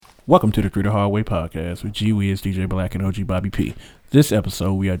Welcome to the Through the Hard Way podcast with G Wiz, DJ Black, and OG Bobby P. This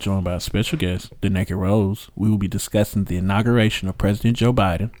episode, we are joined by a special guest, the Naked Rose. We will be discussing the inauguration of President Joe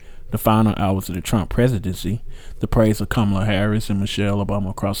Biden, the final hours of the Trump presidency, the praise of Kamala Harris and Michelle Obama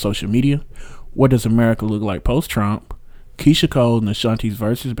across social media, what does America look like post-Trump, Keisha Cole and Ashanti's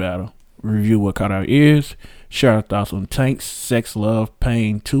versus battle, review what caught our ears, share our thoughts on Tank's Sex, Love,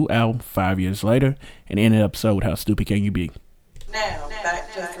 Pain 2 album 5 years later, and end the episode with How Stupid Can You Be? Now,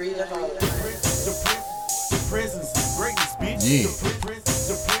 back to Through the Hard Way. Yeah.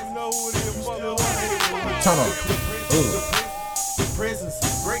 Turn on.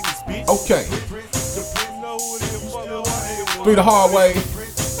 Okay. Through the Hard Way.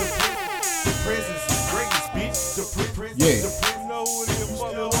 Yeah.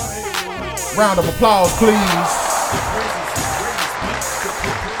 Round of applause, please.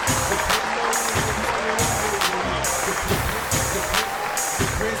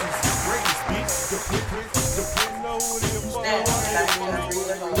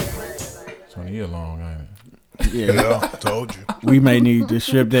 Long, ain't it? Yeah, told you. We may need to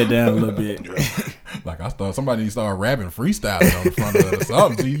strip that down a little bit. Like somebody needs to start rapping freestyling on the front of it or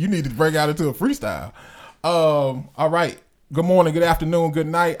something. You need to break out into a freestyle. All right. Good morning, good afternoon, good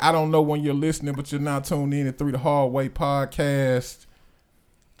night. I don't know when you're listening, but you're now tuned in to Through the Hard Way podcast.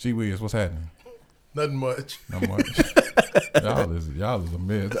 Gee whiz, what's happening? Nothing much. Not much. Y'all is a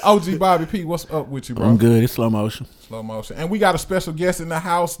mess. OG Bobby P, what's up with you, bro? I'm good. It's slow motion. Slow motion. And we got a special guest in the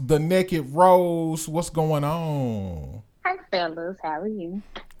house, the Naked Rose. What's going on? Hi, fellas. How are you?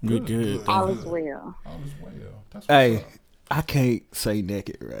 Good. All is well. All is well. That's what's Hey, up. I can't say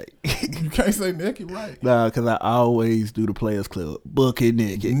naked right. You can't say naked, right? Nah, because I always do the Players Club. Bucket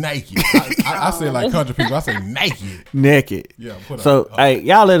naked. Naked. I say it like country people. I say naked. Naked. Yeah. Hey,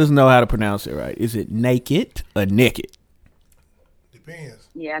 y'all let us know how to pronounce it right. Is it naked or naked? Depends.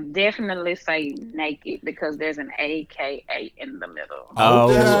 Yeah, definitely say naked because there's an AKA in the middle.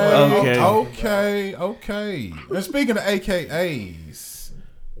 Okay. And speaking of AKAs,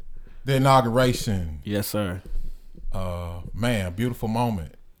 the inauguration. Yes, sir. Man, beautiful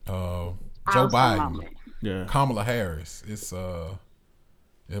moment. Joe Awesome Biden, moment. Yeah. Kamala Harris. It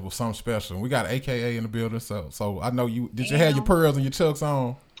was something special. We got AKA in the building, so I know you. Did you have your pearls and your chucks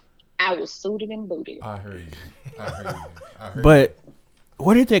on? I was suited and booted. I heard you. But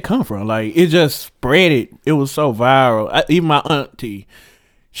where did that come from? Like, it just spread it. It was so viral. Even my auntie,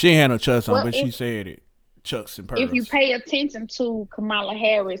 she ain't had no chucks on, but she said it. Chucks and pearls. If you pay attention to Kamala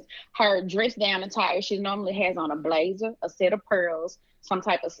Harris, her dress down attire, she normally has on a blazer, a set of pearls, some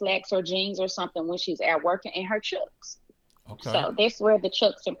type of slacks or jeans or something when she's out working, and her chucks. Okay. So that's where the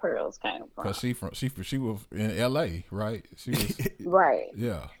chucks and pearls came from. Cause she was in L.A., right? She was Right.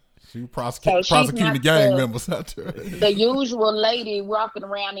 Yeah. She was So prosecuting the gang members out there. The usual lady walking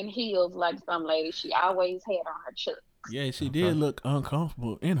around in heels like some lady. She always had on her chucks. Yeah, she did look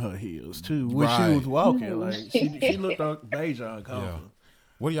uncomfortable in her heels too when she was walking. Like she looked beige uncomfortable. Yeah.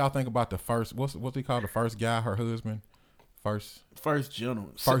 What do y'all think about the first? What's he called? The first guy, her husband, First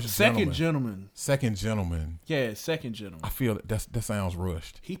gentleman, second gentleman. Yeah, second gentleman. I feel that sounds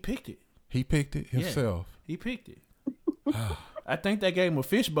rushed. He picked it. He picked it himself. Yeah, he picked it. I think they gave him a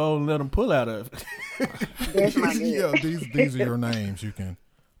fishbowl and let him pull out of it. That's my good. Yeah, these are your names. You can.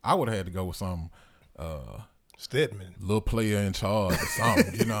 I would have had to go with some. Stedman. Little player in charge or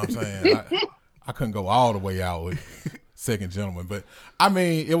something. You know what I'm saying? I couldn't go all the way out with second gentleman. But, I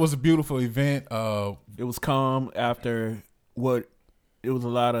mean, it was a beautiful event. It was calm after it was a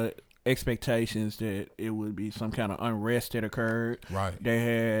lot of expectations that it would be some kind of unrest that occurred. Right.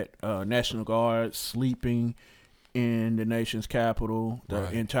 They had National Guard sleeping in the nation's capital the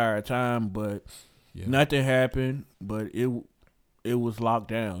entire time, but nothing happened. But it was locked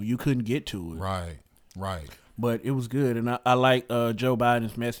down. You couldn't get to it. Right. But it was good, and I like Joe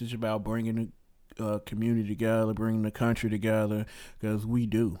Biden's message about bringing the community together, bringing the country together, because we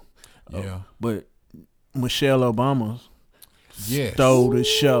do. Yeah. But Michelle Obama stole the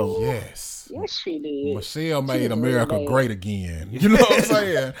show. Yes, she did. Michelle made America great again. You know what I'm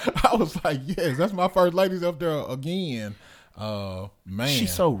saying? I was like, yes, that's my first ladies up there again. Man.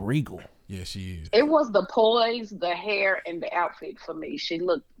 She's so regal. Yeah, she is. It was the poise, the hair, and the outfit for me. She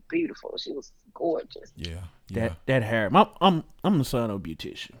looked beautiful. She was gorgeous. Yeah. That hair. I'm the son of a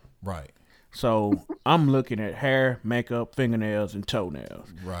beautician. Right. So I'm looking at hair, makeup, fingernails, and toenails.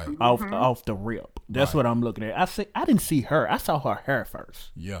 Right. Off the rip. That's what I'm looking at. I didn't see her. I saw her hair first.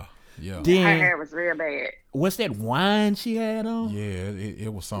 Yeah. Then, her hair was real bad. What's that wine she had on? Yeah,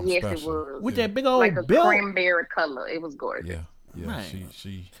 it was something yes, special. It was. With that big old like a belt. cranberry color. It was gorgeous. Yeah. Yeah, Man.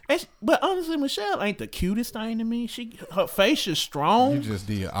 she. But honestly, Michelle ain't the cutest thing to me. Her face is strong. You just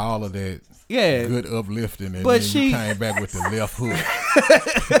did all of that Yeah. good uplifting, and But then she- you came back with the left hook.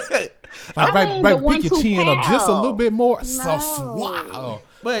 Like, I mean, baby, the one pick your too chin up just a little pale. bit more. So No. wow.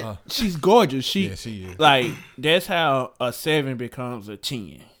 But she's gorgeous. Yeah, she is. Like, that's how a 7 becomes a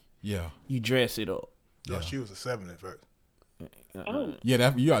 10. Yeah, You dress it up. No, she was a 7 at first.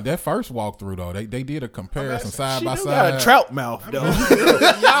 yeah. That first walkthrough though, they did a comparison side She by do side. got a trout mouth, though.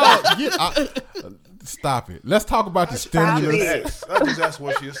 Y'all, stop it. Let's talk about the stimulus. I just asked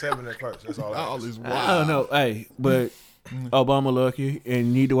was she a 7 at first. That's all I All asked. is I wild. don't know. Hey, but Obama lucky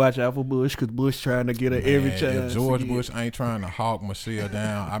and need to watch out for Bush because Bush trying to get her every Man, chance. if George again. Bush ain't trying to hawk Michelle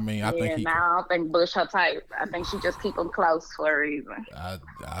down, I mean, I think he. I don't think Bush her type. I think she just keep them close for a reason.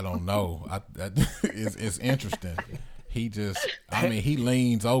 I don't know. It's interesting. He just, I mean, he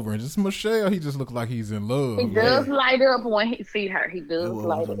leans over and just Michelle. He just looks like he's in love. He does light up when he see her. He does That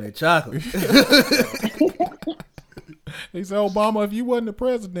light was up. on that chocolate. He said, "Obama, if you wasn't the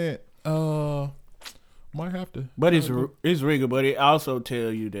president, might have to." But it's rigor. But it also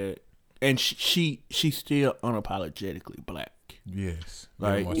tell you that, and she's still unapologetically black. Yes,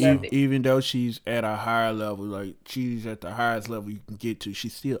 Like very much so. even though she's at a higher level, like she's at the highest level you can get to,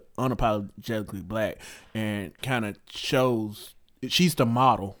 she's still unapologetically black, and kind of shows she's the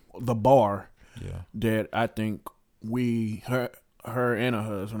model, the bar Yeah. that I think her and her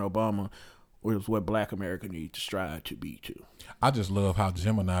husband Obama was what Black America needs to strive to be too. I just love how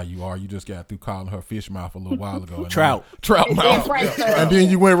Gemini you are. You just got through calling her fish mouth a little while ago. And Trout. Trout mouth. Right there. And then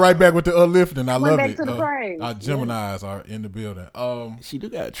you went right back with the uplifting. I love back it. to the praise. Our Geminis are in the building. She do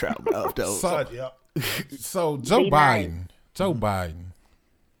got a trout mouth though. So Joe Be Biden,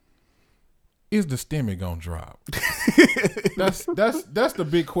 is the stimmy gonna drop? that's the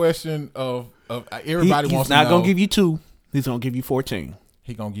big question of everybody He's wants to not know. gonna give you 2. He's gonna give you 14.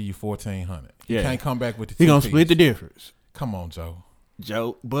 He gonna give you 1,400. Yeah. He can't come back with the. He gonna two-piece. split the difference, Come on, Joe.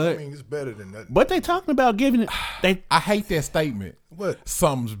 Joe. I But mean, it's better than nothing. they talking about giving it. They I hate that statement. What?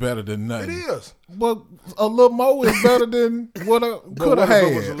 Something's better than It nothing. is. But a little more is better than what I But could what have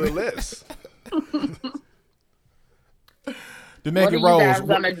if it was a had. little less? The What are naked you guys rose.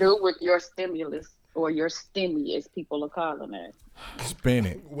 gonna do with your stimulus or your stimmy, as people are calling it? Spin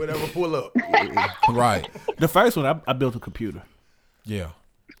it. Whatever, pull up. Right. the first one I built a computer. Yeah.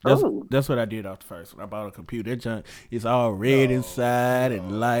 Ooh. That's what I did off the first one. I bought a computer. That junk is all red inside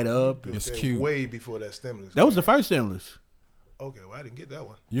and light up. It's That cute. Way before that stimulus. That was the first stimulus. Okay, well, I didn't get that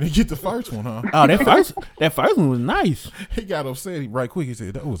one. You didn't get the first one, huh? Oh, that first one was nice. He got upset right quick. He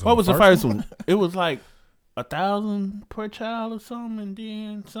said, "That was What was the first one? It was like 1,000 per child or something, and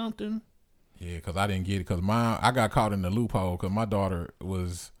then something. Yeah, because I didn't get it because I got caught in the loophole because my daughter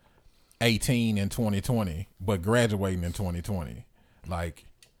was 18 in 2020, but graduating in 2020. Like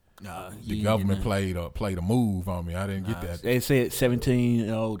the government played a move on me. I didn't get that. They said 17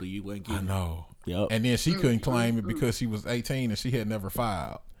 and older, you wouldn't get I it. know. Yep. And then she couldn't claim it because she was 18 and she had never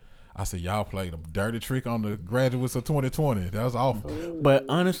filed. I said, y'all played a dirty trick on the graduates of 2020. That was awful. But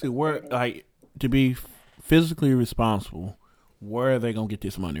honestly, to be physically responsible, where are they gonna get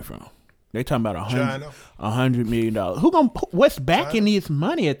this money from? They talking about $100 million. What's backing this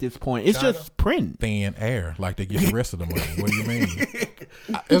money at this point? It's China. just printing. Thin air like they get the rest of the money. What do you mean?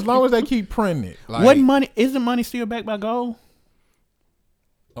 As long as they keep printing it. Like, What money? Isn't money still backed by gold?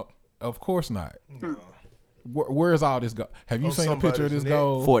 Of course not. Where's all this gold? Have you On seen a picture of this somebody's neck.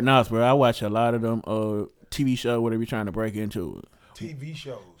 gold? Fort Knox, bro. I watch a lot of them TV show where they be trying to break into it. TV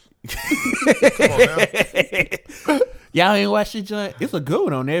shows. Come on now. Y'all ain't watched the joint? It's a good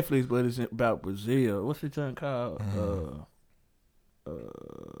one on Netflix, but it's about Brazil. What's the joint called? I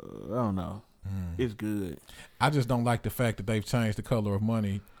don't know. It's good. I just don't like the fact that they've changed the color of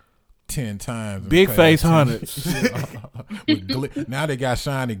money 10 times. in the Big past face 10 hunters. With now they got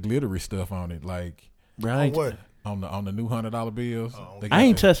shiny glittery stuff on it, like Bro, I On ain't, what? on the new $100 bills. They got I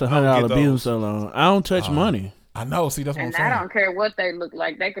ain't that- touched $100 get bill in those. so long. I don't touch money. I know. See, that's what I'm And saying. I don't care what they look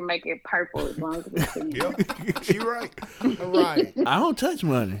like. They can make it purple as long as it's clean. Yep. She right. Right. I don't touch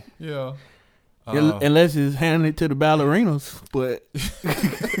money Yeah. unless it's handed to the ballerinas. But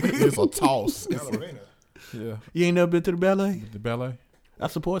It's a toss. Ballerina. Yeah. you ain't never been to the ballet? The ballet. I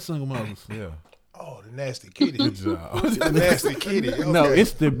support single mothers. Yeah. Oh, the nasty kitty. Good job. The nasty kitty. Okay. No,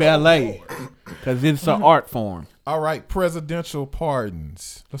 it's the ballet because it's an art form. All right, presidential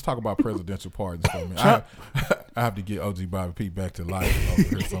pardons. Let's talk about presidential pardons for a minute. I have to get OG Bobby P back to life over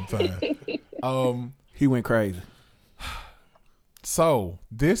here sometime. He went crazy. So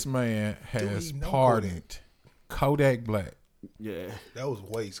this man has he know pardoned Kodak Black, Yeah. That was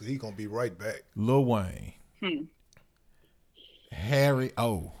waste. He gonna be right back. Lil Wayne, Harry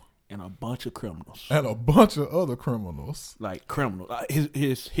O. and a bunch of criminals. And a bunch of other criminals. Like criminals.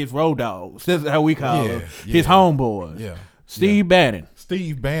 His road dogs. That's how we call Yeah, them. His yeah. homeboys. Yeah. Steve Bannon.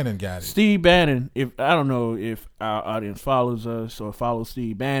 Steve Bannon got it. Steve Bannon, if I don't know if our audience follows us or follows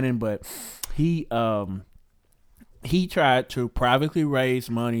Steve Bannon, but he tried to privately raise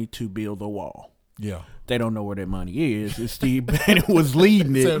money to build a wall. Yeah. They don't know where that money is. And Steve Bannon was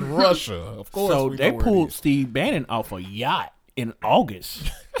leading It's it. in Russia. Of course. So we they know where it pulled is. Steve Bannon off a yacht in August,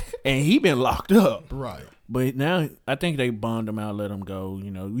 and he been locked up. Right. But now I think they bond him out, let him go.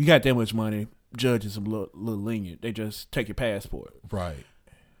 You know, you got that much money, judges a little lenient. They just take your passport. Right.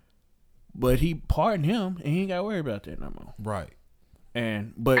 But he pardoned him, and he ain't got to worry about that no more. Right.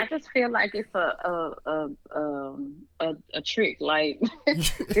 But I just feel like it's a trick. Like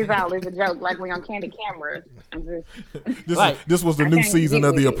this all is a joke. Like we on Candy Cameras. I'm just This was the I new can't season get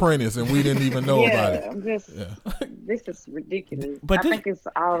of The with it. Apprentice, and we didn't even know about it. I'm just this is ridiculous. But I think it's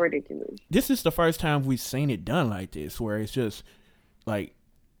all ridiculous. this is the first time we've seen it done like this, where it's just like,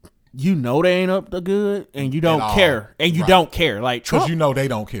 you know, they ain't up to good, and you don't all. care, and you Right. don't care. Like Because Trump, you know they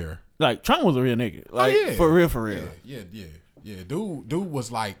don't care. like Trump was a real nigga, like yeah. for real. Yeah. Dude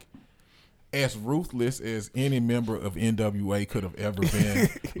was like as ruthless as any member of NWA could have ever been.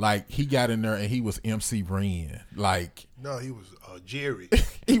 Like, he got in there and he was MC Ren. Like, No, he was Jerry.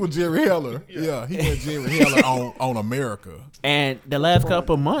 he was Jerry Heller. Yeah, he was Jerry Heller on America. And the last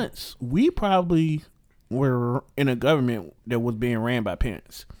couple of months, we probably were in a government that was being ran by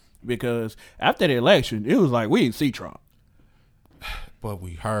Pence, because after the election, it was like we didn't see Trump But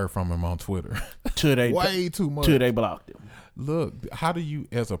we heard from him on Twitter. till they Way too much. till they blocked him. Look, how do you,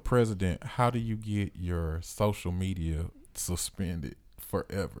 as a president, how do you get your social media suspended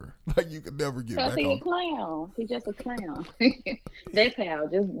forever? Like, you could never get Because back he a on. clown. He's just a clown. That's how.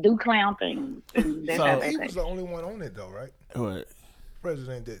 Just do clown things. That's So- how they He think. was the only one on it though, right? What?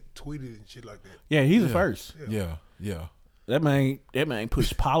 President that tweeted and shit like that. Yeah, he's the first. Yeah. That man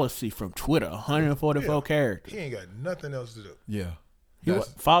pushed policy from Twitter, 144 characters. He ain't got nothing else to do. Yeah. He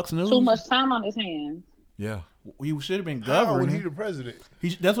That's- Fox News. Too much time on his hands. Yeah. He should have been How when he governing. the president?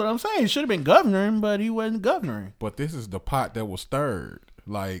 That's what I'm saying. He should have been governing, but he wasn't governing. But this is the pot that was stirred.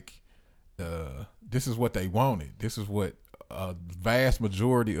 Like, this is what they wanted. This is what a vast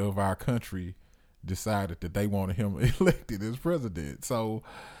majority of our country decided that they wanted him elected as president. So,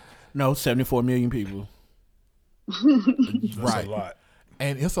 No, 74 million people. That's right. a lot.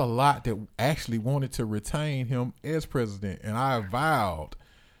 And it's a lot that actually wanted to retain him as president. And I vowed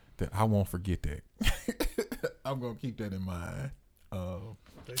that I won't forget that. I'm going to keep that in mind.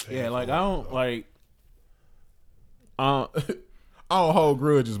 They paid Yeah, for like it. I don't like. I don't hold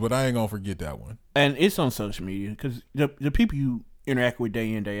grudges, but I ain't going to forget that one. And it's on social media, because the people you interact with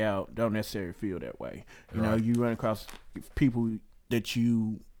day in, day out don't necessarily feel that way. You know, Right. you run across people that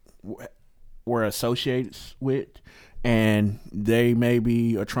you were associated with, and they may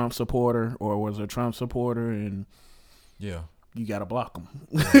be a Trump supporter or was a Trump supporter, and Yeah. you got to block them.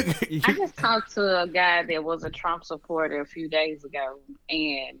 I just talked to a guy that was a Trump supporter a few days ago,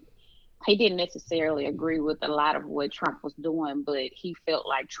 and he didn't necessarily agree with a lot of what Trump was doing, but he felt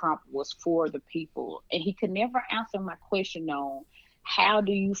like Trump was for the people. And he could never answer my question on how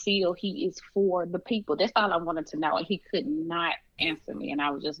do you feel he is for the people? That's all I wanted to know. And he could not answer me. And I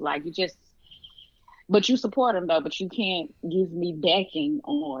was just like, but you support him though, but you can't give me backing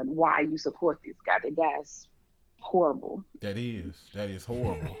on why you support this guy. The guy's horrible. That is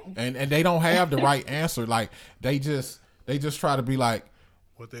horrible. and they don't have the right answer. Like, they just try to be like,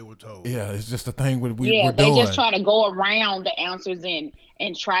 What they were told. yeah, it's just a thing we're They doing. just try to go around the answers and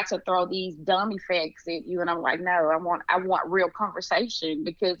try to throw these dummy facts at you. And I'm like, no, I want real conversation,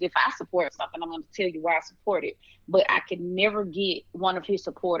 because if I support something, I'm going to tell you why I support it. But I can never get one of his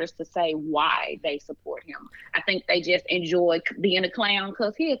supporters to say why they support him. I think they just enjoy being a clown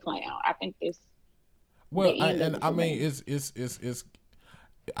because he's a clown. I think this. Well, the end of and it I for mean, me. it's.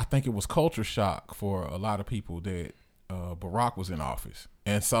 I think it was culture shock for a lot of people that Barack was in office,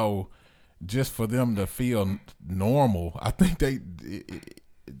 and so just for them to feel normal, I think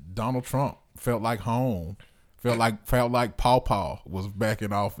Donald Trump felt like home, felt like Paw was back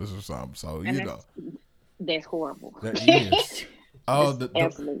in office or something. So And you know that's horrible. that is. Oh,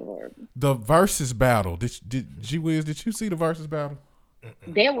 Absolutely horrible. the versus battle. Did G-Wiz, did you see the versus battle?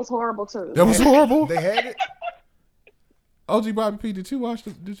 That was horrible too. That was horrible. They had it. OG Bobby P, did you watch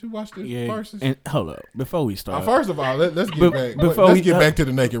the Yeah, versus? and hold up before we start. First of all, let's get Be- back. before Let's we- get back to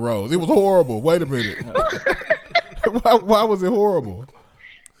the Naked Rose. It was horrible. Wait a minute. why was it horrible?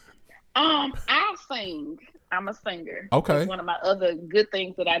 I sing. I'm a singer. Okay. It's one of my other good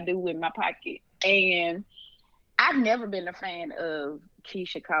things that I do in my pocket. And I've never been a fan of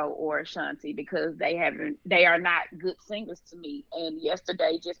Keisha Cole or Ashanti because they are not good singers to me. And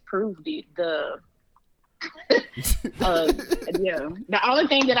yesterday just proved it. Yeah. The only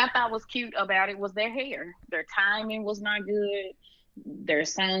thing that I thought was cute about it was their hair. Their timing was not good. Their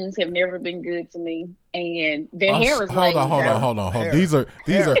songs have never been good to me, and their hair is hold on. Hair.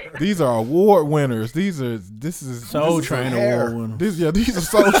 These are award winners. This is Soul Train award winners. These are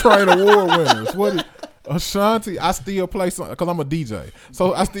Soul Train award winners. What? Ashanti, I still play some because I'm a DJ,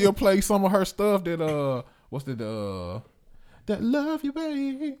 so I still play some of her stuff. That that love you,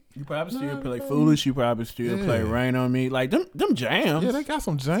 baby. You probably still play Foolish. You probably still play Rain on Me. Like them jams. Yeah, they got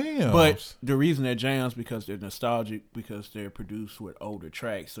some jams. But the reason they're jams because they're nostalgic because they're produced with older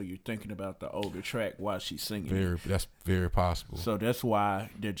tracks. So you're thinking about the older track while she's singing. That's very possible. So that's why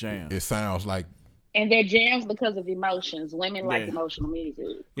they're jams. It sounds like. And they're jams because of emotions. Women like emotional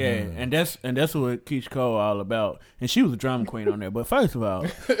music. Yeah, and that's what Keisha Cole all about. And she was a drama queen on there. But first of all,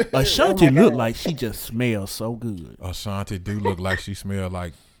 Ashanti looked like she just smells so good. Ashanti do look like she smelled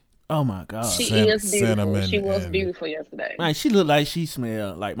like. Oh my God. She is beautiful. She was beautiful yesterday. Man, she looked like she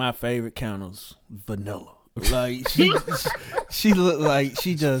smelled like my favorite candles, vanilla. Like she looked like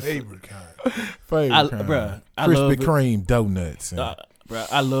she just Favorite kind. Bruh, I Krispy love Kreme donuts. Bro,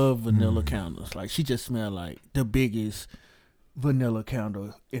 I love vanilla candles. Like she just smelled like the biggest vanilla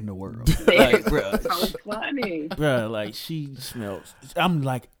candle in the world. Like, bro, So funny. bro, like she smells. I'm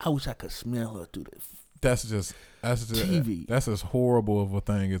like, I wish I could smell her through this. That's just TV. That's as horrible of a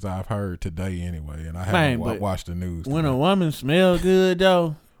thing as I've heard today, anyway. And I haven't watched the news. When today. a woman smell good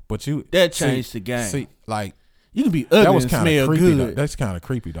though, But that changed the game. See, like you can be ugly that was and kind smell of creepy. good. Though. That's kind of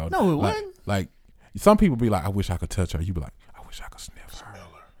creepy though. No, it like, wasn't. Like some people be like, I wish I could touch her. You be like, I wish I could sniff her.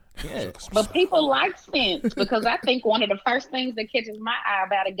 Yeah. But people like scents because I think one of the first things that catches my eye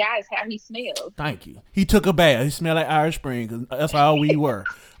about a guy is how he smells. Thank you. He took a bath. He smelled like Irish Spring 'cause that's all we were.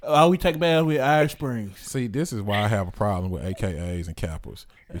 All we take a bath with Irish Springs. See, this is why I have a problem with AKAs and Kappas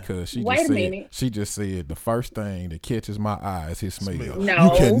because she just said the first thing that catches my eye is his smell.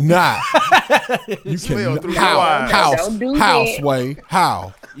 No. You cannot. You Smell cannot. through your eyes. Don't do House that. way.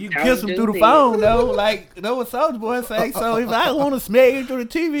 How? You can kiss him do through the that. phone though, like that what Soulja Boy say. So if I want to smell you through the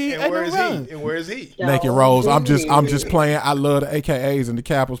TV, And ain't where no is wrong. he? And where is he? Naked Rose. I'm just playing. I love the AKAs and the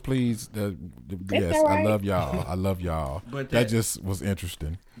Kappas. Please, yes, all I right. love y'all. I love y'all. But that just was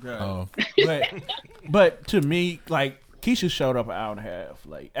interesting. Right. But to me, like Keisha showed up an hour and a half,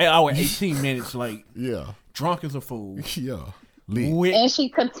 like an hour 18 minutes, like Yeah, drunk as a fool. yeah. Lit. With, And she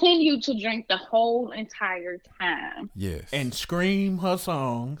continued to drink the whole entire time. Yes, and scream her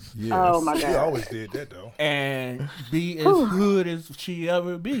songs yes. Oh my She God. always did that though. and be as good as she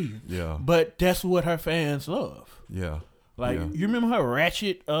ever be. Yeah, But that's what her fans love. yeah. Like yeah. you remember her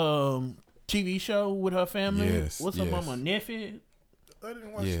Ratchet TV show with her family? Yes, What's her yes. mama nephew? I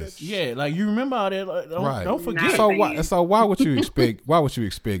didn't watch Yes. that. Yeah, like you remember all that. Like, Right. don't forget. So why would you expect? Why would you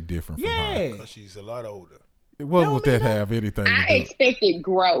expect different from her? Yeah. Because she's a lot older. What would that have anything to I do? expected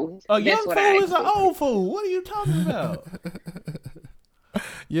growth. A That's young what I fool is an expected. old fool. What are you talking about?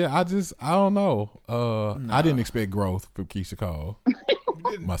 Yeah, I don't know. I didn't expect growth from Keisha Cole.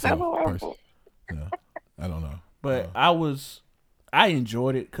 Myself, personally. No, I don't know. But I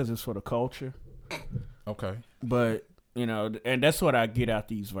enjoyed it because it's for the culture. Okay. But you know, and that's what I get out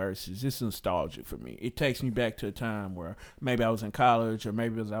these verses. It's nostalgic for me. It takes me back to a time where maybe I was in college or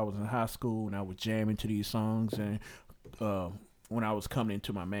maybe I was in high school and I was jamming to these songs. And when I was coming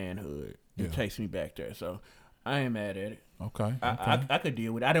into my manhood, it takes me back there. So I ain't mad at it. Okay. I could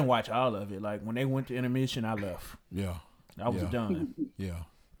deal with it. I didn't watch all of it. Like when they went to intermission, I left. Yeah. I was done. Yeah.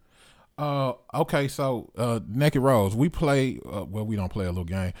 Okay, so Naked Rose, we play we don't play a little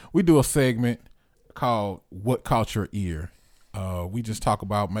game. We do a segment called What Caught Your Ear. We just talk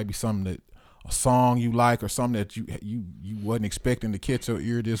about maybe something a song you like or something that you wasn't expecting to catch your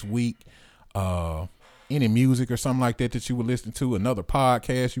ear this week. Any music or something like that you were listening to, another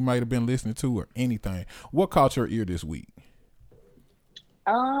podcast you might have been listening to, or anything. What caught your ear this week?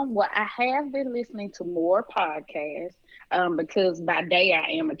 Well, I have been listening to more podcasts because by day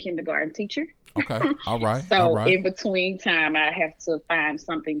I am a kindergarten teacher. Okay, all right. So all right. in between time, I have to find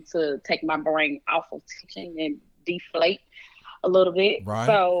something to take my brain off of teaching and deflate a little bit. Right.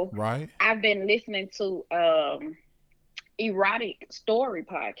 So right. I've been listening to erotic story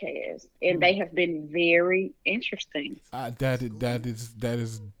podcasts, and they have been very interesting. That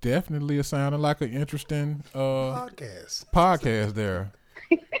is definitely sounding like an interesting Podcast. there.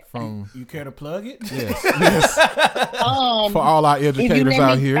 From You care to plug it? yes. For all our If you educators let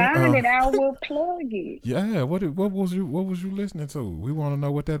out me here. find it, I will plug it. Yeah, what was you listening to? We want to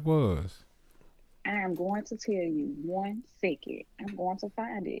know what that was. I'm going to tell you 1 second. I'm going to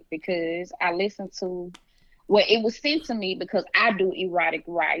find it because I listened to. Well, it was sent to me because I do erotic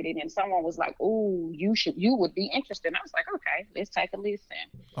writing, and someone was like, "Oh, you would be interested." I was like, "Okay, let's take a listen."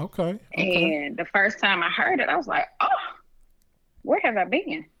 Okay. And the first time I heard it, I was like, "Oh, where have I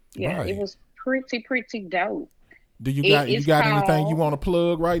been?" Yeah, Right. it was pretty dope. Do you It's got anything called- you want to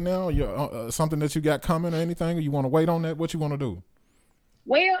plug right now? Something that you got coming or anything? Or you want to wait on that? What you want to do?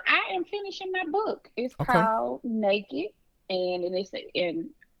 Well, I am finishing my book. It's Okay. called Naked, and it's an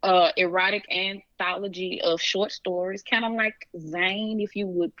erotic anthology of short stories, kind of like Zane. If you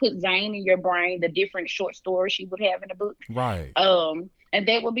would put Zane in your brain, the different short stories she would have in the book. Right. And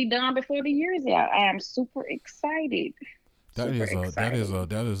that will be done before the year is out. I am super excited. That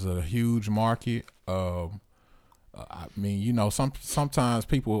is a huge market. I mean, you know, sometimes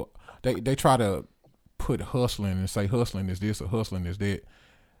people they try to put hustling and say hustling is this or hustling is that.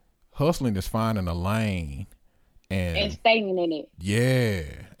 Hustling is finding a lane And staying in it. Yeah,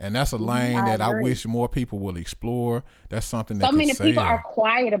 and that's a lane I that I agree. wish more people will explore. That's something that So many could people sell. are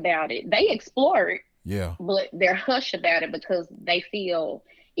quiet about it. They explore it, Yeah, but they're hush about it because they feel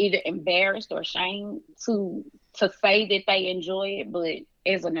either embarrassed or ashamed to say that they enjoy it. But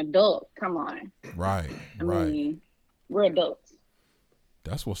as an adult, come on, right, I right. mean, we're adults.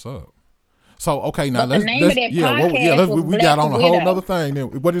 That's what's up. So okay, now But the let's name of that podcast was we got Black on a whole Widow. nother thing. Then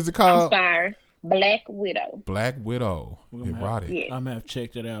what is it I'm called? sorry, Black Widow. Black Widow. gonna have- Erotic. Yeah. I'm gonna have to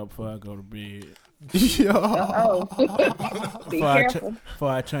check that out before I go to bed. Yeah. Oh, be Before I, careful. before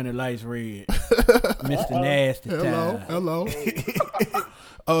I turn the lights red. Mr. Nasty Hello, time.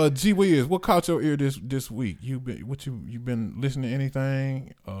 hello. G Wiz, what caught your ear this week? You been listening to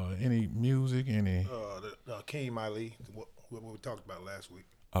anything? Any music? Any The King Ali, what we talked about last week.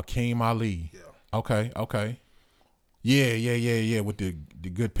 Akeem Ali? Yeah. Okay. Yeah. With the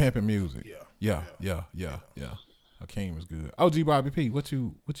good pimping music. Yeah. Yeah. Akeem is good. OG Bobby P, what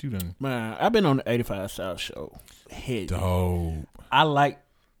you done? Man, I've been on the 85 South show. Heavy. Dope. I like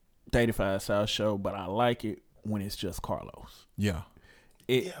the 85 South show, but I like it when it's just Carlos. Yeah.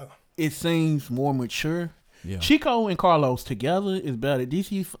 It seems more mature. Yeah. Chico and Carlos together is better.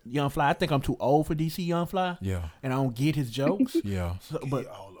 DC Young Fly, I think I'm too old for DC Young Fly. Yeah. And I don't get his jokes. Yeah. So, He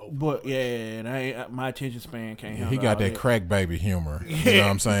all over. but yeah, and my attention span can't handle He got all that crack baby humor. You know what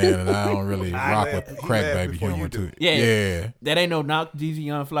I'm saying? And I don't really rock laugh- with he crack laugh baby before you humor do. too. Yeah. That ain't no knock DC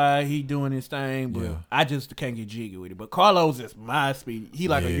Young Fly. He doing his thing, but Yeah. I just can't get jiggy with it. But Carlos is my speed. He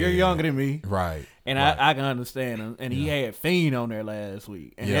like a year Yeah. younger than me. Right. And right. I can understand him. And he had Fiend on there last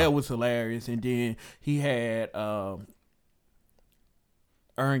week. And Yeah. that was hilarious. And then he had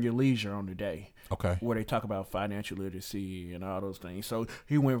Earn Your Leisure on today, Okay. where they talk about financial literacy and all those things. So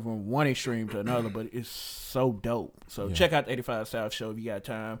he went from one extreme to another, but it's so dope. So Yeah. check out the 85 South show if you got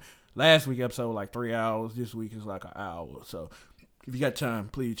time. Last week episode like 3 hours. This week is like an hour. So if you got time,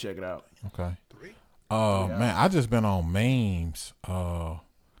 please check it out. Okay. Man, I just been on memes.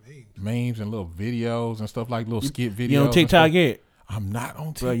 Memes and little videos and stuff like little skit videos. You on and TikTok stuff. yet? I'm not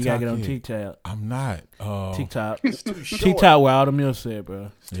on TikTok. Bro, you gotta get on yet. TikTok. I'm not. TikTok. It's too short. TikTok where all the milk said, bro.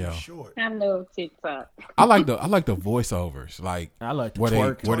 It's too Yeah. short. I love TikTok. I like the voiceovers. Like I like to where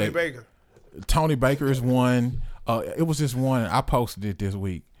twerk. where Tony they Baker. Tony Baker is one. It was just one. I posted it this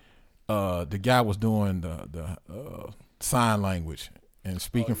week. The guy was doing the sign language and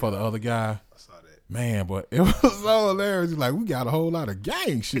speaking for the other guy. I saw that. Man, but it was so hilarious. Like, we got a whole lot of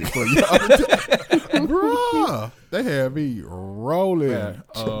gang shit for y'all. Bruh. They had me rolling.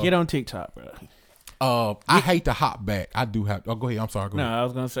 Get on TikTok, bro. I hate to hop back. I do have. Oh, go ahead. I'm sorry. Go No, I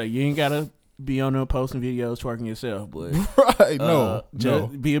was gonna say you ain't gotta be on there posting videos twerking yourself, but ahead. Right. No.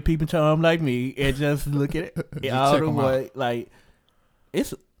 just be a peeping tom like me and just look at it Just all check the 'em way. Like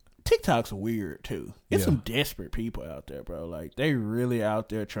it's TikTok's weird too. It's Yeah. some desperate people out there, bro. Like they really out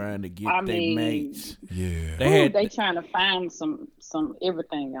there trying to get I their mean- mates. Yeah. They had They trying to find some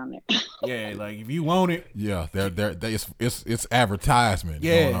everything on there. yeah, like if you want it, Yeah. It's advertisement.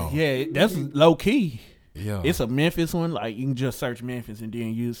 yeah, going on. yeah, that's low key. Yeah. It's a Memphis one. Like you can just search Memphis and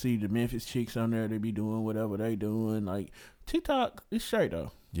then you see the Memphis chicks on there. They be doing whatever they doing. Like TikTok is straight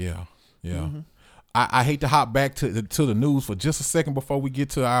though. Yeah. Yeah. Mm-hmm. I hate to hop back to the news for just a second before we get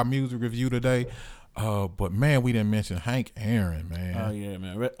to our music review today. But man, we didn't mention Hank Aaron, man. Oh yeah,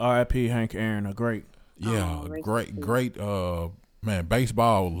 man. R.I.P. Hank Aaron, a great. Yeah, Oh, great man,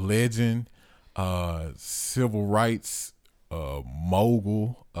 baseball legend, civil rights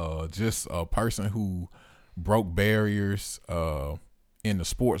mogul, just a person who broke barriers in the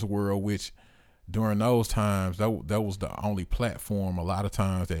sports world, which during those times that was the only platform a lot of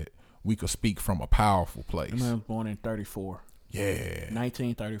times that we could speak from a powerful place. The man was born in 34. Yeah.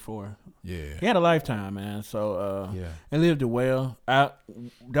 1934. Yeah. He had a lifetime, man. So Yeah. and lived it well. I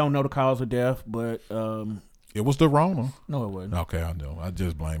don't know the cause of death, but It was the Rona. no, it wasn't. Okay, I know. I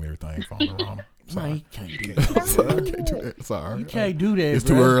just blame everything from the Rona. Man, you Sorry. can't do that. Sorry, I can't do that. Sorry. You can't do that. It's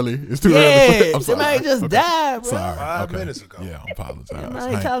bro. too early. It's too Yeah, early. I'm sorry. somebody just Okay. died, bro. Sorry. 5 Okay. minutes ago. Yeah, I apologize. I ain't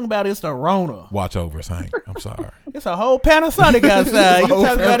Hank, talking about it's the Rona. watch over us, Hank. I'm sorry. It's a whole Panasonic outside. You whole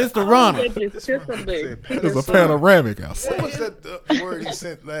talking about it's the Rona. It's a panoramic outside. What was that word he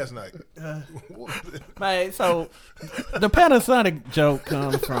sent last night? Man, so the Panasonic joke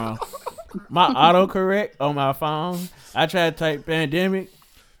comes from my autocorrect on my phone. I tried to type pandemic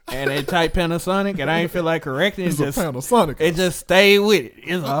and it typed Panasonic and I ain't feel like correcting it. It's a Just Panasonic. it just stayed with it.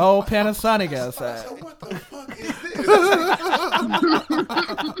 It's a whole Panasonic outside. What the fuck is this?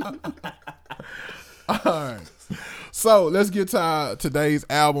 All right. So let's get to today's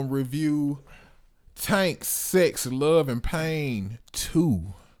album review. Tank, Sex, Love, and Pain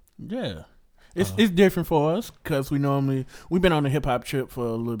 2. Yeah. It's different for us because we've been on a hip hop trip for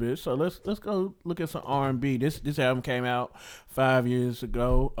a little bit. So let's go look at some R&B. This album came out 5 years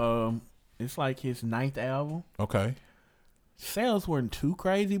ago. It's like his 9th album. Okay. Sales weren't too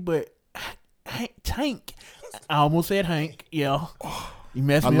crazy, but Tank. I almost said Hank. Yeah, you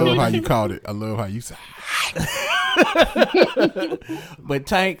messed I me love up. how you called it. I love how you said But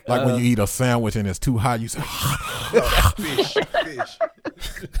Tank, like when you eat a sandwich and it's too hot, you say Fish.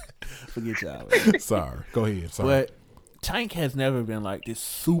 forget y'all. sorry. Go ahead. Sorry. But Tank has never been like this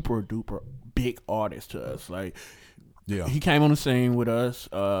super duper big artist to us. Like yeah. he came on the scene with us.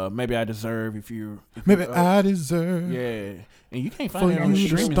 Maybe I Deserve. If Maybe I deserve yeah, and you can't for find it on the you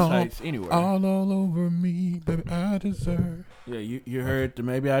to streaming stomp sites anywhere. all over me. Baby, I deserve. Yeah, you heard the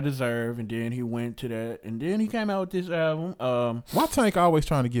Maybe I Deserve, and then he went to that, and then he came out with this album. Why Tank always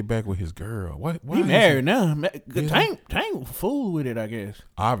trying to get back with his girl? Why He is married now. Yeah. Tank fool with it, I guess.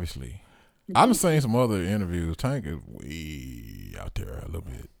 Obviously. I've been seeing some other interviews. Tank is way out there a little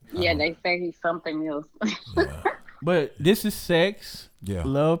bit. Yeah, they say he's something else. Yeah. But this is Sex, Yeah.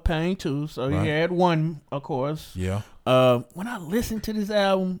 Love, Pain too. So Right. he had one, of course. Yeah. When I listened to this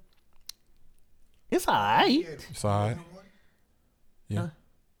album, it's alright. It's all right. Yeah.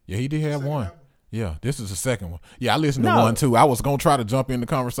 Yeah, he did have one. Yeah, this is the second one. Yeah, I listened to No. one too. I was gonna try to jump in the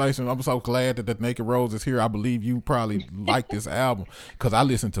conversation. I'm so glad that the Naked Rose is here. I believe you probably like this album because I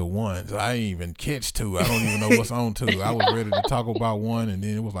listened to one. So I ain't even catch two. I don't even know what's on two. I was ready to talk about one, and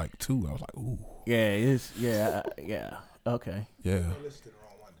then it was like two. I was like, ooh, Yeah, okay. yeah.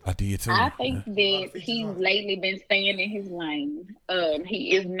 I did too. I think that he's lately been staying in his lane.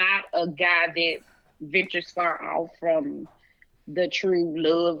 He is not a guy that ventures far off from the true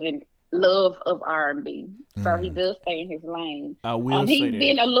love of R&B. So he does stay in his lane. I will say He's that.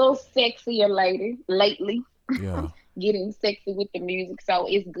 been a little sexier lately, Yeah. getting sexy with the music. So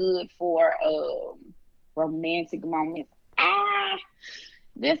it's good for romantic moments.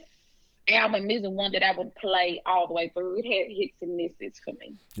 This album isn't one that I would play all the way through. It had hits and misses for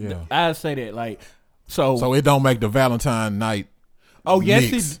me. Yeah. I say that like so. So it don't make the Valentine night. Oh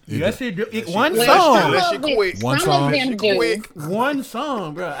yes, mix. it do. One Well, song, That Some shit of it- quick. One some song. of them Shit do. quick. one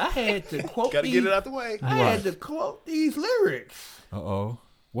song, bro. I had to quote. Got to get it out the way. I had to quote these lyrics. Uh-oh.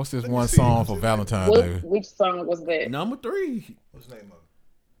 What's this me one see. song for Valentine's Day? Which song was that? Number 3. What's the name of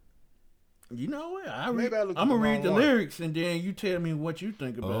it? You know what? Maybe I looked at I'm the gonna read wrong the one. lyrics and then you tell me what you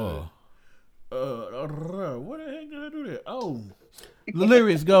think about Oh. it. What the heck did I do that? Oh, the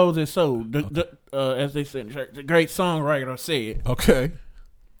lyrics goes as so. As they said, in church, the great songwriter said, Okay.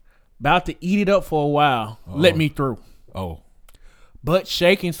 "About to eat it up for a while. Let me through. Oh, Butt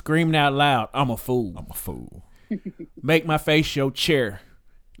shaking, screaming out loud. I'm a fool. I'm a fool. Make my face your chair,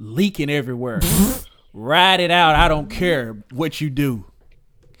 leaking everywhere. Ride it out. I don't care what you do.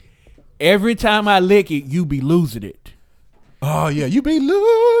 Every time I lick it, you be losing it. Oh, yeah, you be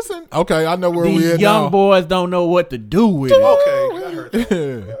losing. Okay, I know where we These at young now. boys don't know what to do with it. Okay, I heard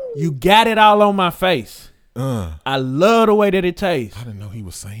that. You got it all on my face. I I love the way that it tastes. didn't know he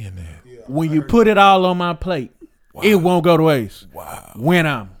was saying that. When you put it all on my plate, it won't go to waste. Wow. When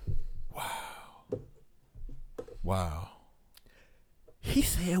I'm. Wow. He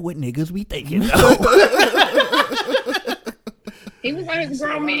said what niggas be thinking. He was on his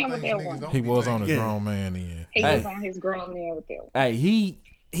grown man with that one. He was on a Yeah. grown man then. He Hey. was on his grown man with that one. Hey,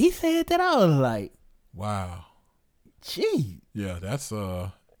 he said that. I was like, Wow. gee. Yeah, that's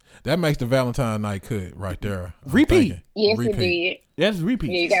that makes the Valentine night cut right there. I'm Repeat. thinking. Yes, Repeat. it did. That's Yeah,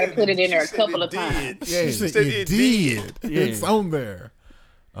 repeat. you got to put it in there a She said couple it of times. did. Yeah, She said said it did. Yeah. It's on there.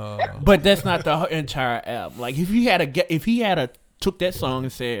 But that's not the entire album. Like if he had a took that song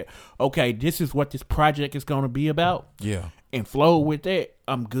and said, okay, this is what this project is going to be about, Yeah. and flow with that,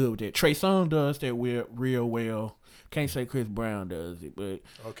 I'm good with that. Trey Songz does that real well. Can't say Chris Brown does it, but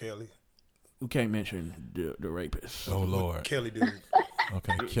Kelly. we can't mention the rapist. Oh Lord. Kelly did.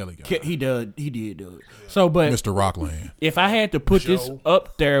 Okay, Kelly got it. He did do it. So, but Mr. Rockland. if I had to put this Joe.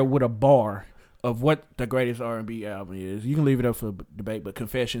 up there with a bar of what the greatest R&B album is, you can leave it up for debate, but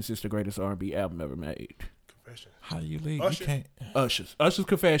Confessions is the greatest R&B album ever made. Confession. How you leave? Usher. You can't. Usher's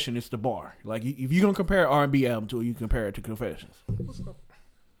Confession is the bar. Like, if you're going to compare an R&B album to it, you compare it to Confessions.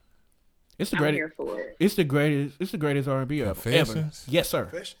 It's the I'm greatest. here for it. It's the greatest R&B album ever. Confessions? Yes, sir.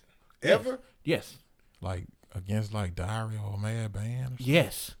 Confession. Ever? Yes. Like against like Diary or Mad Band. Or something?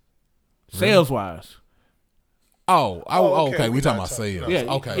 Yes. Sales wise. Oh, okay. okay. We We talking not about talking- sales.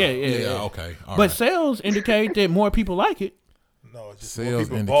 Yeah, Okay. yeah. Okay. All But right. sales indicate that more people like it. No, it's just more Sales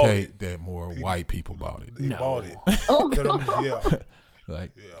people bought indicate it. that more white people bought it. They No. bought it. Oh. Yeah.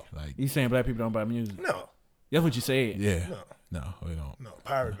 Like, Yeah. like, You saying black people don't buy music? No. That's what you said. yeah. No. No, we don't. No.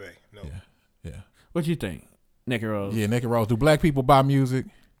 Pirate Bay. No. Yeah. What you think, Nicky Rose? Yeah, Nicky Rose. Do black people buy music?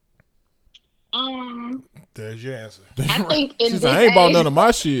 There's your answer. I think in She this said, I ain't bought age- none of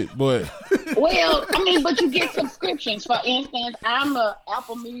my shit, but Well, I mean, but you get subscriptions. For instance, I'm a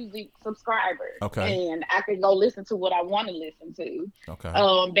Apple Music subscriber, Okay. and I can go listen to what I want to listen to.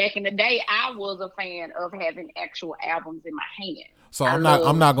 okay. Back in the day, I was a fan of having actual albums in my hand. So I I'm not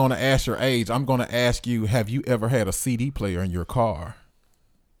love- going to ask your age. I'm going to ask you, have you ever had a CD player in your car?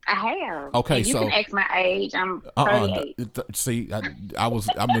 I have. Okay, And you so- can ask my age. I'm 38. See,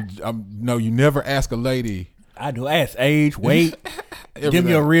 no, you never ask a lady I do. Ask age, weight, give everything.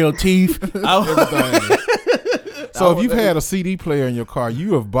 me your real teeth. Everything. So if you've had a CD player in your car,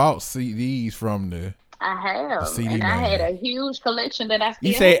 you have bought CDs from the. I have. CD And I man. had a huge collection that I still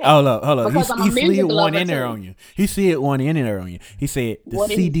You said, have. hold up. Because I'm a He music slid one lover, in there too. on you. He slid one in there on you. He said, the What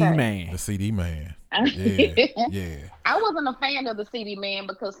did he CD say? man. The CD man. Yeah, yeah. I wasn't a fan of the CD Man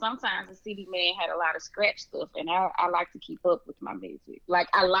because sometimes the CD Man had a lot of scratch stuff, and I like to keep up with my music. Like,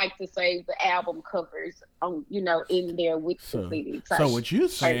 I like to save the album covers on, in there with the CD. So what you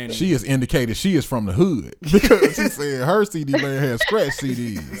saying? She has indicated she is from the hood because she said her CD man has scratch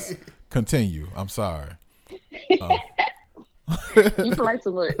CDs. Continue. I'm sorry. You play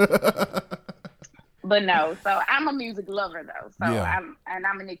too much. But no, so I'm a music lover though. So Yeah.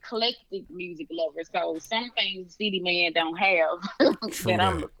 I'm an eclectic music lover. So some things CD Man don't have True that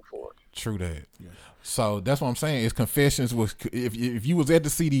I'm that. looking for. True that. So that's what I'm saying. Is Confessions was if you was at the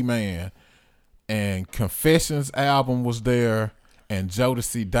CD man and Confessions album was there and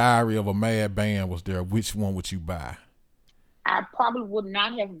Jodeci Diary of a Mad Band was there, which one would you buy? I probably would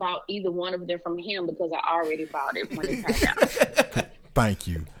not have bought either one of them from him because I already bought it when it came out. Thank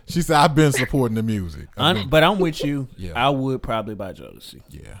you. She said I've been supporting the music. But I'm with you. Yeah. I would probably buy Jodeci.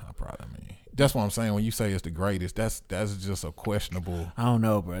 Yeah, I mean that's what I'm saying. When you say it's the greatest, that's just a questionable. I don't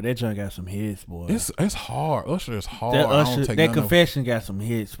know, bro. That junk got some hits, boy. It's hard. Usher is hard. That I don't Usher, take that none of- Confession got some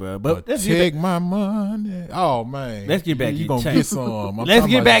hits, bro. But let's take get my money. Oh man, Let's get back You to gonna Tank. get some? I'm let's talking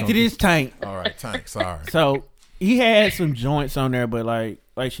get about back you to gonna this tank. get- All right, Tank. Sorry. So he had some joints on there, but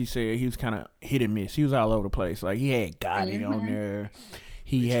like she said, he was kind of hit and miss. He was all over the place. Like he had Gotti on there.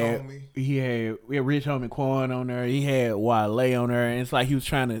 He had Rich Homie Quan on there. He had Wale on there, and it's like he was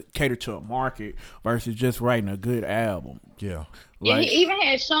trying to cater to a market versus just writing a good album. Yeah. Yeah, Like, he even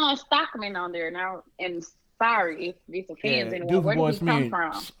had Sean Stockman on there now. And sorry if this offends anyone. Where did he come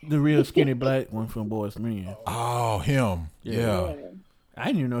from? the real skinny black one from Boys to Men. Oh, him. Yeah. I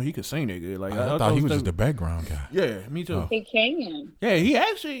didn't even know he could sing that good. Like I thought he was just the background guy. Yeah, me too. He can. Yeah, he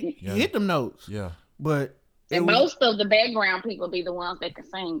actually hit them notes. Yeah. But And most of the background people be the ones that can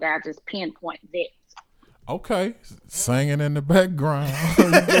sing. God just pinpoint that. Okay. Singing in the background.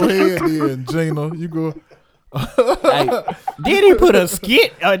 You go ahead, then, Gina. You go. like, did he put a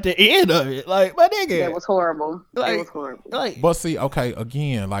skit at the end of it? Like, my nigga. That was horrible. Like- It was horrible. Like, But see, okay,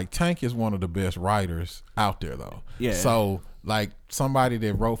 again, like Tank is one of the best writers out there, though. Yeah. So, like somebody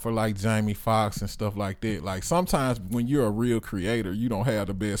that wrote for like Jamie Foxx and stuff like that. Like sometimes when you're a real creator, you don't have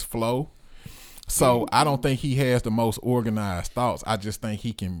the best flow. So I don't think he has the most organized thoughts. I just think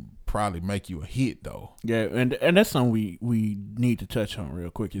he can probably make you a hit, though. yeah, and that's something we need to touch on real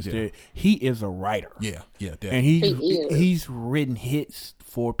quick. Is that he is a writer. Yeah, yeah, definitely. And He is. he's written hits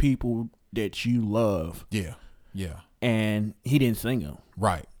for people that you love, yeah, yeah, and he didn't sing them.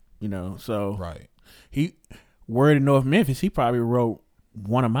 right, So right. he Word in North Memphis. He probably wrote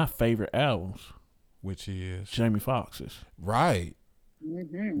one of my favorite albums, Which is Jamie Foxx's. right.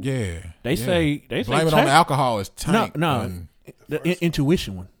 Mm-hmm. Yeah, They say blame it on Tank- the alcohol. Is Tank? No, and- the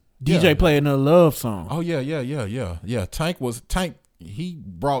Intuition one. Yeah. DJ played another love song. Oh yeah. Tank. He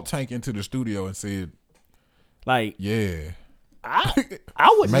brought Tank into the studio and said, Like "Yeah,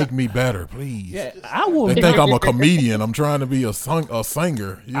 I would Make me better, please. Yeah, I will. They think I'm a comedian. I'm trying to be a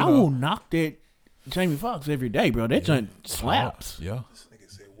singer. You I know? will knock that Jamie Foxx every day, bro. That joint slaps. Yeah. This nigga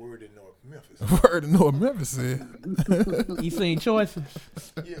said word in North Memphis. Word in North Memphis said. You seen Choices?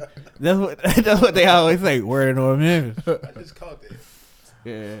 Yeah, That's what they always say. Word in North Memphis. I just caught that.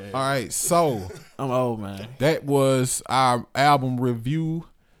 Yeah, All right, so I'm old, man. that was our album review.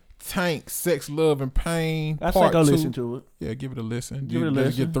 Tank, Sex, Love, and Pain. I Part think I'll 2. listen to it. Yeah, give it a listen. Give it a Did you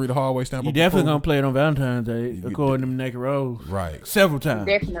listen. Get 3 the hard way stamp. You of definitely approval? gonna play it on Valentine's Day, according to Naked Rose. Right. Several times.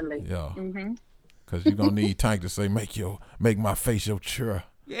 Definitely. Yeah. Mm-hmm. Because you're gonna need Tank to say, make my face your chura.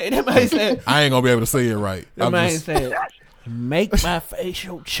 Yeah, that man said. I ain't gonna be able to say it right. That man said, "Make my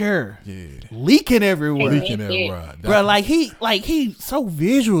facial chair." Yeah. Leaking everywhere. Leaking everywhere. Bro, like he so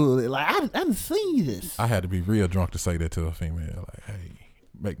visual. Like I didn't see this. I had to be real drunk to say that to a female. Like, hey,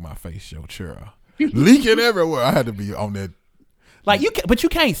 make my face your chura. Leaking everywhere. I had to be on that Like but you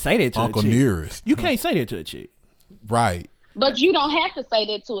can't say that to Uncle a chick. Nearest. You can't say that to a chick. Right. But you don't have to say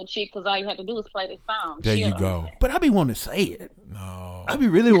that to a chick because all you have to do is play this song. There you She'll go. understand. But I be wanting to say it. No. I be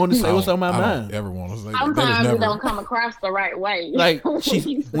really wanting to say what's on my I mind. don't ever want to say that. That Sometimes is it never. don't come across the right way. Like when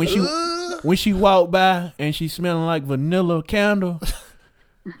she walked by and she smelling like vanilla candle,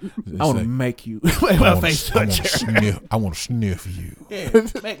 I want to make you make my face your chair. I want to sniff you. Yeah,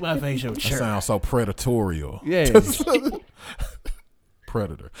 make my face your That chair. sounds so predatorial. Yeah.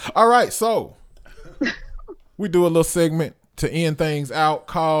 Predator. All right, so we do a little segment to end things out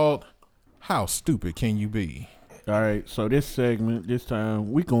called "How Stupid Can You Be?" All right, so this segment, this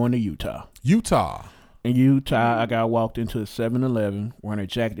time, we going to Utah. Utah. In Utah, I got walked into a 7-Eleven wearing a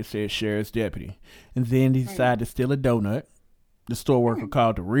jacket that said Sheriff's Deputy. And then he decided to steal a donut. The store worker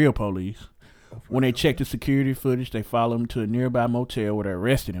called the real police. When they checked the security footage, they followed him to a nearby motel where they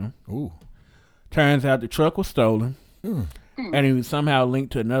arrested him. Ooh. Turns out the truck was stolen. And he was somehow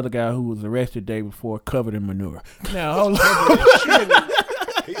linked to another guy who was arrested the day before covered in manure. Now, hold on.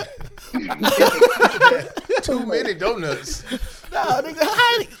 Too many donuts. No,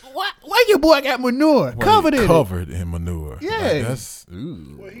 nigga, why your boy got manure covered in it? Covered in manure. Yeah. Like, that's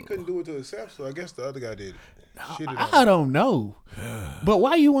ooh. Well, he couldn't do it to himself, so I guess the other guy did it. Shit it I don't know. But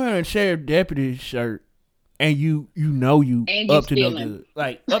why you wearing a sheriff deputy shirt and you know you And you up to no stealing. good?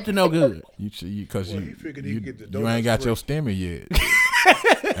 Like up to no good. Because Well, you he figured he'd get the you ain't donuts got your stemmy yet.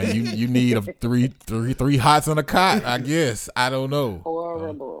 And you need a three hots on a cot, I guess. I don't know.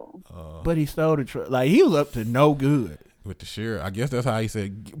 Horrible. But he stole the truck. Like he was up to no good. With the sheriff. I guess that's how he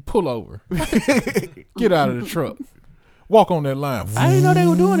said, pull over. Get out of the truck. Walk on that line. I didn't know they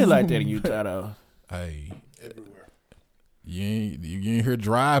were doing it like that in Utah though. Hey, everywhere. you ain't hear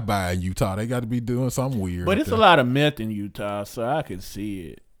drive by in Utah. They got to be doing something weird. But up it's a there. lot of meth in Utah, so I can see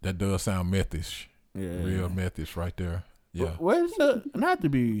it. That does sound methish. Yeah. Real methish right there. Yeah. Where's the not to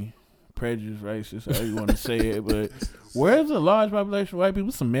be prejudiced, racist, how you want to say it, but where's a large population of white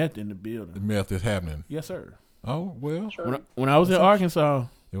people? Some meth in the The building. meth is happening. Yes, sir. Oh, well, When I was in Arkansas,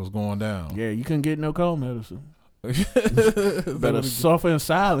 it was going down. yeah, you couldn't get no cold medicine. Better suffer in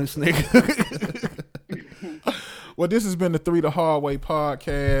silence, nigga. Well, this has been the 3 the Hard Way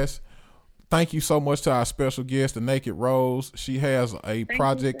podcast. Thank you so much to our special guest, the Naked Rose. She has a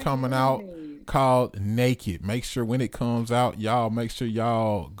project coming out called Naked. Make sure when it comes out, y'all make sure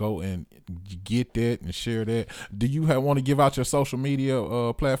y'all go and get that and share that. Do you want to give out your social media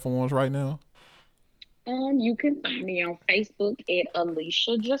platforms right now? You can find me on Facebook at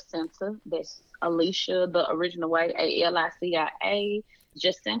Alicia Jacinta. That's Alicia the original way, ALICIA,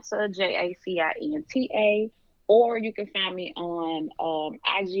 Jacinta, JACINTA. Or you can find me on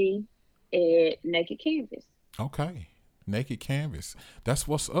IG at Naked Canvas. Okay. Naked Canvas. That's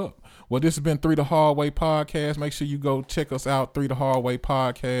what's up. Well, this has been 3 the Hard Way podcast. Make sure you go check us out,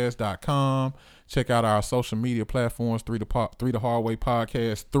 3thehardwaypodcast.com. Check out our social media platforms, 3 the Hard Way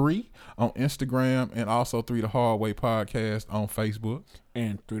Podcast 3 on Instagram, and also 3 the Hard Way Podcast on Facebook.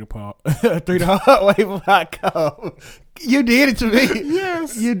 And 3 the hardway.com. You did it to me.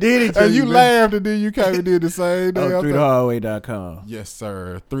 Yes. You did it to me. And you man. laughed, and then you came and did the same thing. Oh, 3thehardway.com. Yes,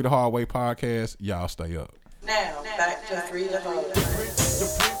 sir. 3 the Hard Way Podcast. Y'all stay up. Now, back to 3 the Hard Way.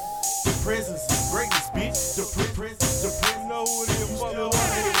 The presence of greatness, bitch. The prison, know what it is,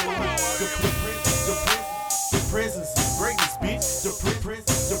 The presence of greatness, bitch. The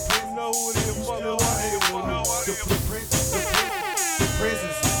prison, know what it is.